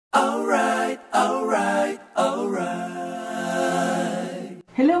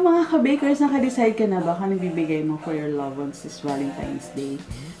Hello mga ka-bakers! Naka-decide ka na ba kung bibigay mo for your loved ones this Valentine's Day?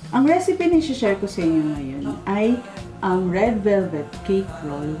 Ang recipe na i-share ko sa inyo ngayon ay ang red velvet cake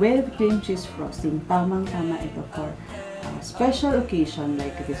roll with cream cheese frosting. Tamang-tama ito for special occasion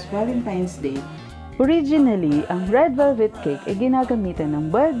like this Valentine's Day. Originally, ang red velvet cake ay ginagamitan ng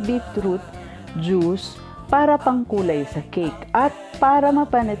boiled beetroot juice para pangkulay sa cake at para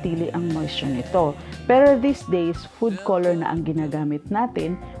mapanatili ang moisture nito. Pero these days, food color na ang ginagamit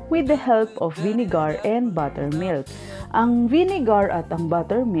natin with the help of vinegar and buttermilk. Ang vinegar at ang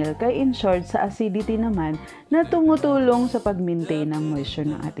buttermilk ay in short sa acidity naman na tumutulong sa pag-maintain ng moisture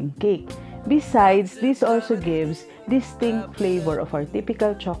ng ating cake. Besides, this also gives distinct flavor of our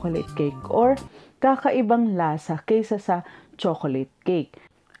typical chocolate cake or kakaibang lasa kaysa sa chocolate cake.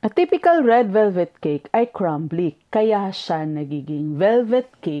 A typical red velvet cake ay crumbly, kaya siya nagiging velvet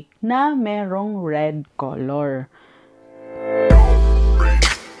cake na merong red color.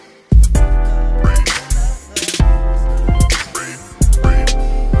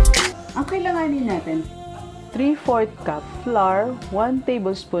 Ang kailanganin natin, 3/4 cup flour, 1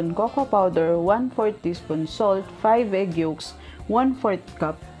 tablespoon cocoa powder, 1/4 teaspoon salt, 5 egg yolks, 1/4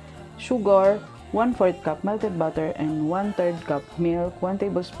 cup sugar, 1/4 cup melted butter, and 1/3 cup milk, 1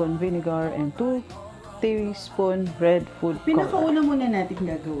 tablespoon vinegar, and 2 teaspoon red food color. Pinakauna muna natin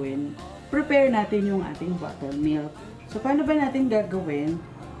gagawin, prepare natin yung ating buttermilk. So, paano ba natin gagawin?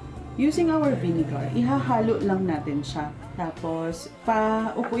 Using our vinegar, ihahalo lang natin siya. Tapos,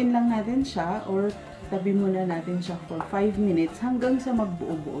 paupuin lang natin siya or tabi muna natin siya for 5 minutes hanggang sa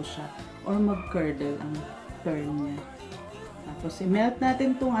magbuo-buo siya or mag-curdle ang turn niya. Tapos, i-melt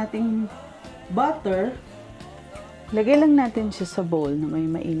natin itong ating butter. Lagay lang natin siya sa bowl na may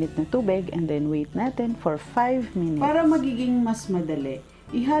mainit na tubig and then wait natin for 5 minutes. Para magiging mas madali,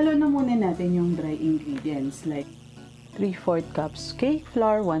 ihalo na muna natin yung dry ingredients like 3/4 cups cake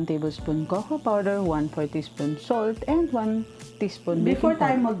flour, 1 tablespoon cocoa powder, 1/4 teaspoon salt, and 1 teaspoon baking powder. Before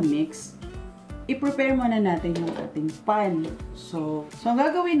tayo mag-mix, i-prepare muna natin yung ating pan. So ang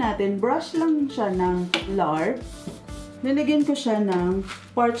gagawin natin, brush lang siya ng lard. Nilagyan ko siya ng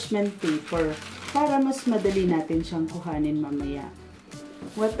parchment paper para mas madali natin siyang kuhanin mamaya.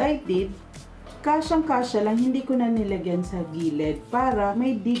 What I did, kasyang-kasya lang, hindi ko na nilagyan sa gilid para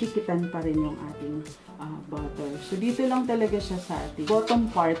may didikitan pa rin yung ating butter. So, dito lang talaga siya sa ating bottom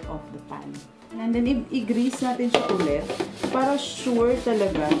part of the pan. And then, i-grease natin siya ulit para sure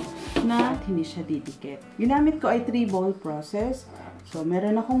talaga na hindi siya didikit. Ginamit ko ay 3-bowl process. So,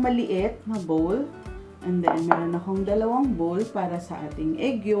 meron akong maliit na bowl. And then, meron akong 2 bowl para sa ating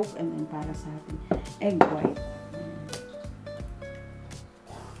egg yolk and then para sa ating egg white.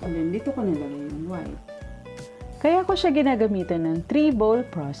 And then, dito ko nilagay yung white. Kaya ko siya ginagamitan ng 3-bowl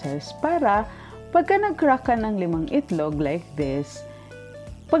process para pagka nag-crack ka ng 5 itlog like this,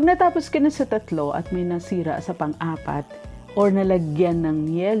 pag natapos ka na sa 3 at may nasira sa pang-4 or nalagyan ng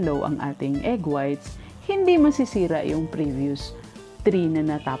yellow ang ating egg whites, hindi masisira yung previous 3 na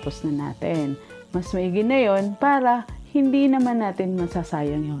natapos na natin. Mas maigi na yun para hindi naman natin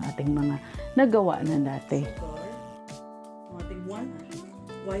masasayang yung ating mga nagawa na dati. Ating 1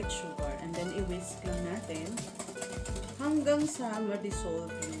 white sugar and then i-whisk lang natin hanggang sa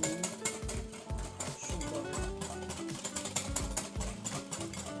ma-dissolve yung sugar.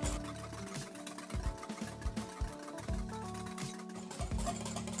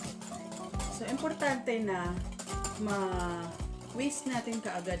 So, importante na whisk natin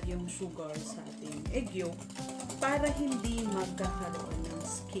kaagad yung sugar sa ating egg yolk para hindi magkakaroon ng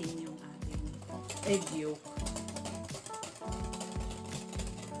skin yung ating egg yolk.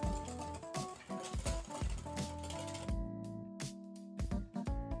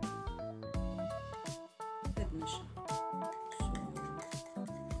 Agad na siya.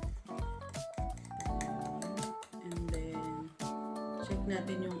 And then, check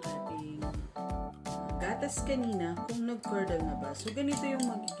natin yung ating gatas kanina kung nag-curdle na ba. So, ganito yung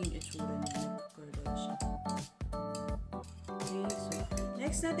magiging itsura niya. Nag-curdle siya. Okay, so,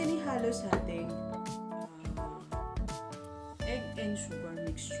 next natin ihalo sa ating egg and sugar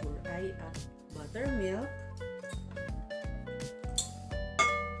mixture ay buttermilk,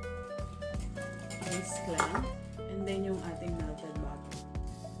 whisk lang, and then yung ating melted butter.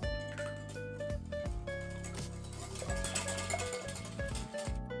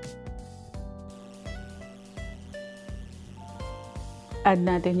 Add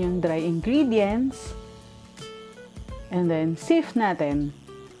natin yung dry ingredients. And then, sift natin.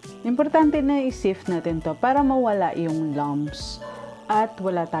 Importante na i-sift natin to para mawala yung lumps at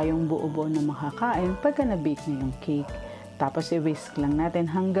wala tayong buo-buo na makakain pagka na-bake na yung cake. Tapos i-whisk lang natin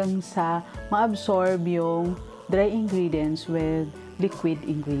hanggang sa ma-absorb yung dry ingredients with liquid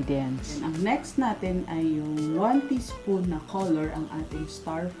ingredients. And ang next natin ay yung 1 teaspoon na color ang ating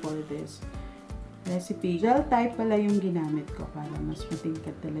star for this recipe. Gel type pala yung ginamit ko para mas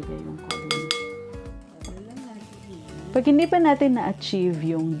matingkad talaga yung color. Pag hindi pa natin na-achieve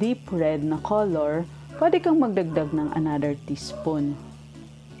yung deep red na color, pwede kang magdagdag ng another teaspoon.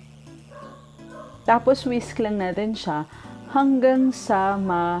 Tapos whisk lang natin siya hanggang sa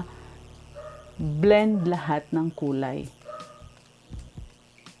ma-blend lahat ng kulay.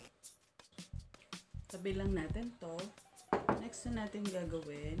 Tabi lang natin to. Next na natin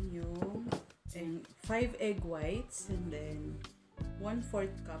gagawin yung 5 egg whites and then 1/4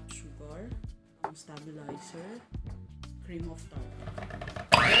 cup sugar, stabilizer, cream of tartar.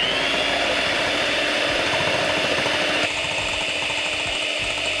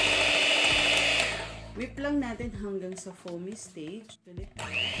 Whip lang natin hanggang sa foamy stage. And then,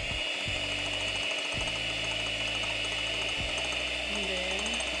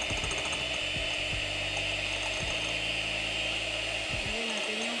 lagyan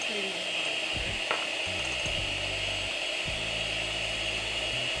natin yung cream of tartar.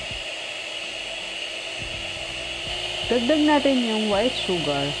 Dagdag natin yung white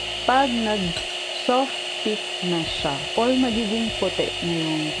sugar pag nag-soft peak na siya or magiging puti na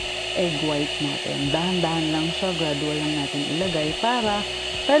yung egg white natin. Dahan-dahan lang siya, gradual lang natin ilagay para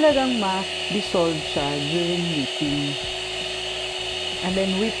talagang ma-dissolve siya during whipping. And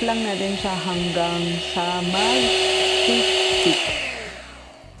then whip lang natin siya hanggang sa mag-peak.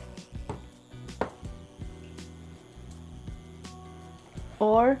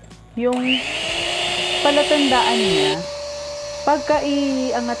 Or yung palatandaan niya, pagka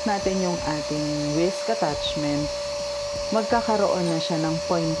iangat natin yung ating whisk attachment, magkakaroon na siya ng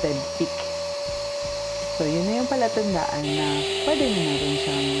pointed peak. So, yun na yung palatandaan na pwede na natin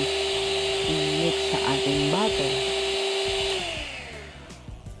siyang i-mix sa ating batter.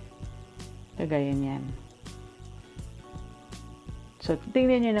 Kagaya niyan. So,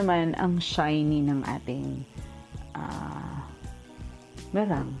 tingnan nyo naman ang shiny ng ating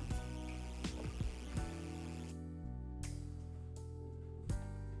meringue.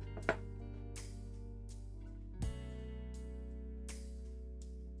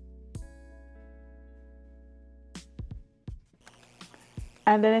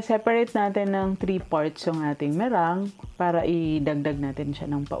 And then, separate natin ng 3 parts yung ating meringue para idagdag natin siya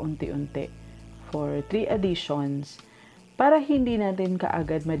ng paunti-unti for 3 additions para hindi natin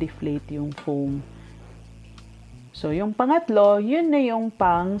kaagad ma-deflate yung foam. So, yung pangatlo, yun na yung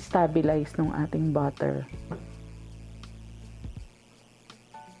pang-stabilize ng ating butter.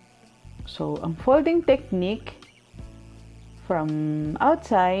 So, ang folding technique from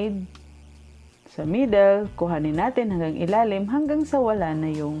outside sa middle, kuhanin natin hanggang ilalim, hanggang sa wala na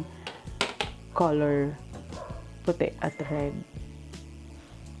yung color puti at red.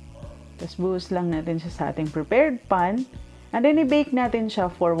 Tapos buhos lang natin siya sa ating prepared pan. And then i-bake natin siya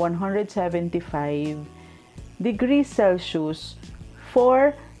for 175 degrees Celsius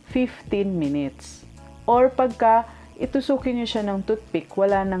for 15 minutes. Or pagka itusukin nyo siya ng toothpick,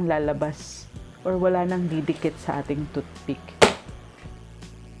 wala nang lalabas or wala nang didikit sa ating toothpick.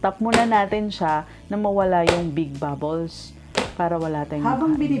 Tap muna natin siya na mawala yung big bubbles para wala tayong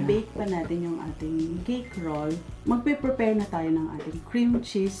Habang binibake pa natin yung ating cake roll, magpe-prepare na tayo ng ating cream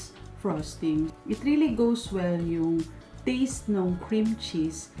cheese frosting. It really goes well yung taste ng cream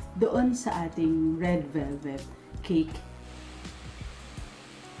cheese doon sa ating red velvet cake.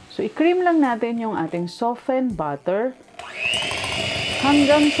 So, i-cream lang natin yung ating softened butter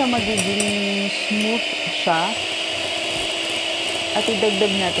hanggang sa magiging smooth siya. At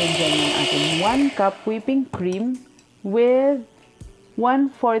idagdag natin dyan yung ating 1 cup whipping cream with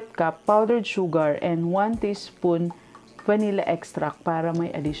 1/4 cup powdered sugar and 1 teaspoon vanilla extract para may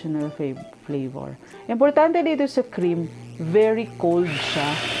additional flavor. Importante dito sa cream, very cold siya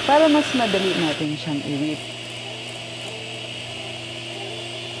para mas madali natin siyang i-whip.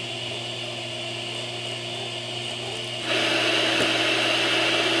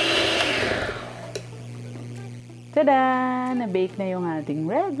 Tada! Na-bake na yung ating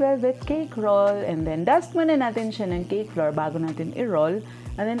red velvet cake roll. And then, dust muna natin siya ng cake flour bago natin i-roll.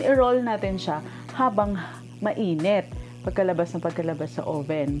 And then, i-roll natin siya habang mainit. Pagkalabas sa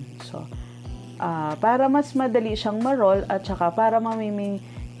oven. So, para mas madali siyang ma-roll at saka para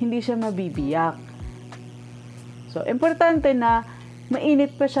hindi siya mabibiyak. So, importante na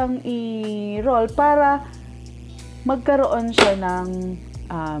mainit pa siyang i-roll para magkaroon siya ng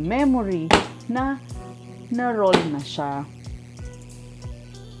memory na na-roll na siya.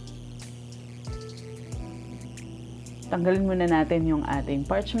 tanggalin muna natin yung ating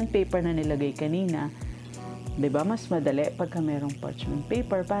parchment paper na nilagay kanina. 'Di ba? Mas madali pagka merong parchment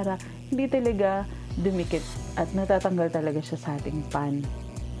paper para hindi talaga dumikit at natatanggal talaga siya sa ating pan.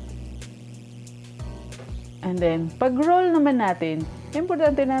 And then, pag-roll naman natin,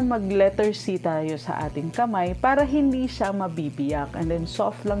 importante na mag-letter C tayo sa ating kamay para hindi siya mabibiyak. And then,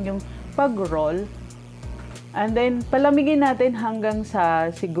 soft lang yung pag-roll. And then, palamigin natin hanggang sa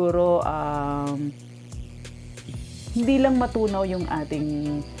siguro hindi lang matunaw yung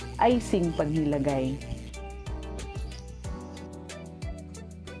ating icing pag nilagay.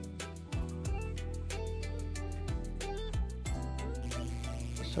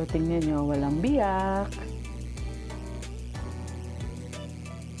 So, tingnan nyo, walang biyak.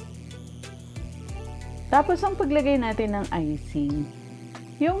 Tapos, ang paglagay natin ng icing,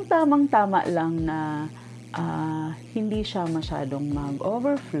 yung tamang-tama lang na hindi siya masyadong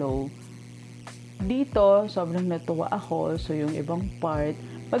mag-overflow. Dito, sobrang natuwa ako. So, yung ibang part,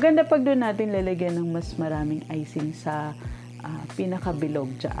 maganda pag doon natin lalagyan ng mas maraming icing sa pinakabilog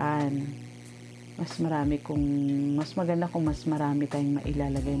dyan. Mas maganda kung mas marami tayong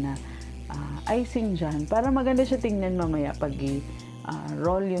mailalagay na icing dyan para maganda siya tingnan mamaya pag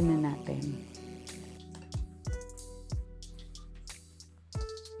roll yun na natin.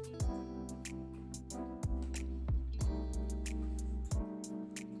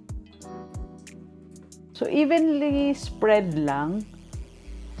 So, evenly spread lang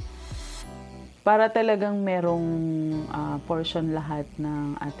para talagang merong portion lahat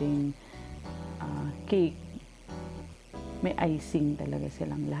ng ating cake. May icing talaga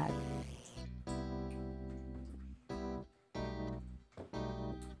silang lahat.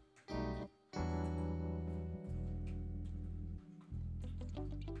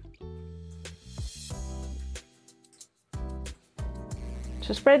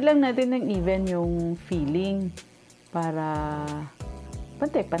 So, spread lang natin ng even yung filling para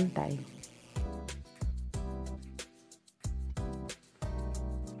pantay-pantay.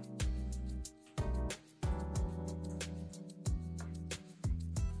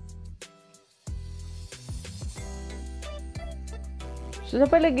 So, sa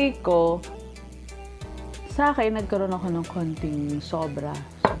palagay ko, sa akin, nagkaroon ako ng konting sobra.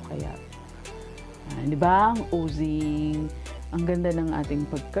 So, kaya, di ba? Ang oozing. Ang ganda ng ating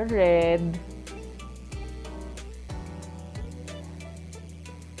pagka-red.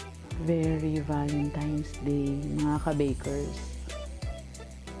 Very Valentine's Day, mga ka-bakers.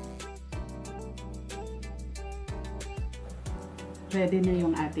 Ready na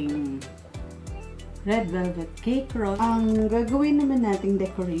yung ating red velvet cake roll. Ang gagawin naman nating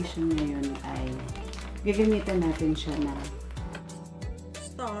decoration ngayon ay gagamitan natin siya na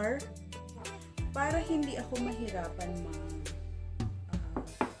star para hindi ako mahirapan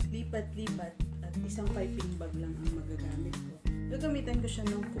lipat-lipat at isang piping bag lang ang magagamit ko. Gagamitan ko siya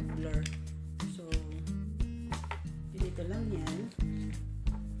ng coupler. So, dito lang yan.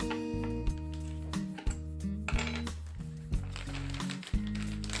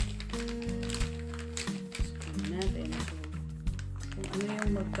 So, natin. So, kung ano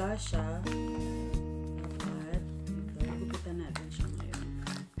yung magkasya, dapat ito, gupitan natin siya ngayon.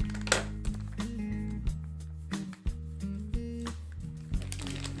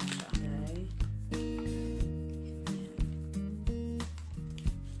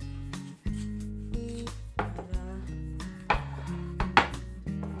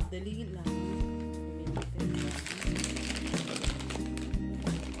 Dali lang.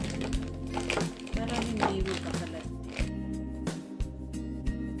 Para hindi magkakalat.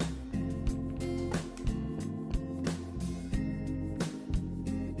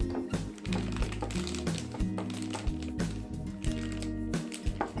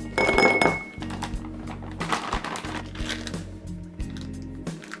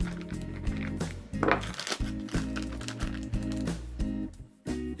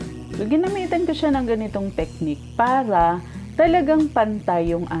 So, ginamitan ko siya ng ganitong technique para talagang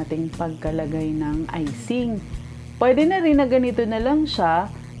pantay yung ating pagkalagay ng icing. Pwede na rin na ganito na lang siya,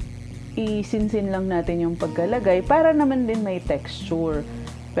 isinsin lang natin yung pagkalagay para naman din may texture.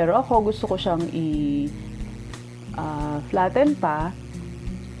 Pero ako gusto ko siyang flatten pa.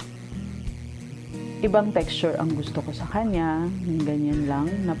 Ibang texture ang gusto ko sa kanya, ganyan lang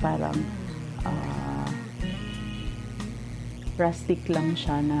na parang rustic lang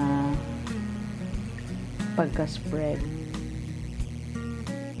siya na pagka-spread.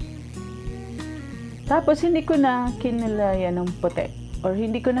 Tapos, hindi ko na kinalayan ng puti or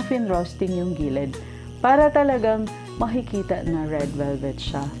hindi ko na fin-roasting yung gilid para talagang makikita na red velvet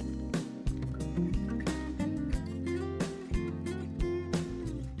siya.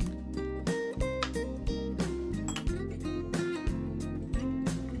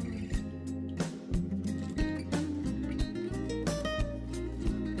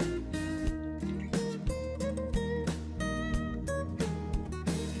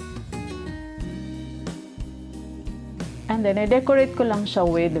 And then, i-decorate ko lang siya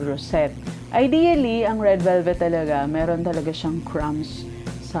with rosette. Ideally, ang red velvet talaga, meron talaga siyang crumbs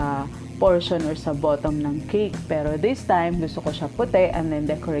sa portion or sa bottom ng cake. Pero this time, gusto ko siya puti and then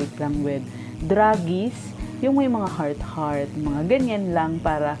decorate lang with draggies. Yung may mga heart-heart, mga ganyan lang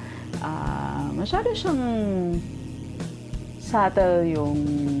para masyado siyang subtle yung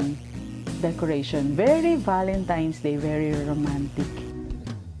decoration. Very Valentine's Day, very romantic.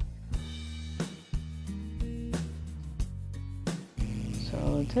 So,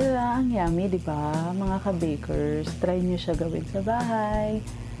 tada, ang yummy, di ba? Mga ka-bakers, try nyo siya gawin sa bahay.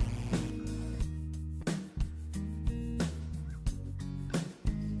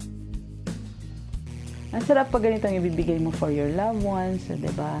 Ang sarap pag ganitong ibibigay mo for your loved ones,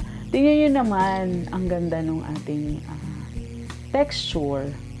 di ba? Tingnan nyo naman ang ganda ng ating texture.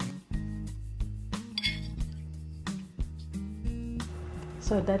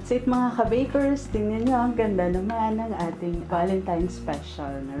 So, that's it mga ka-bakers. Tingnan nyo, ang ganda naman ng ating Valentine special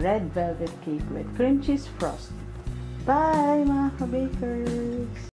na red velvet cake with cream cheese frosting. Bye mga ka-bakers!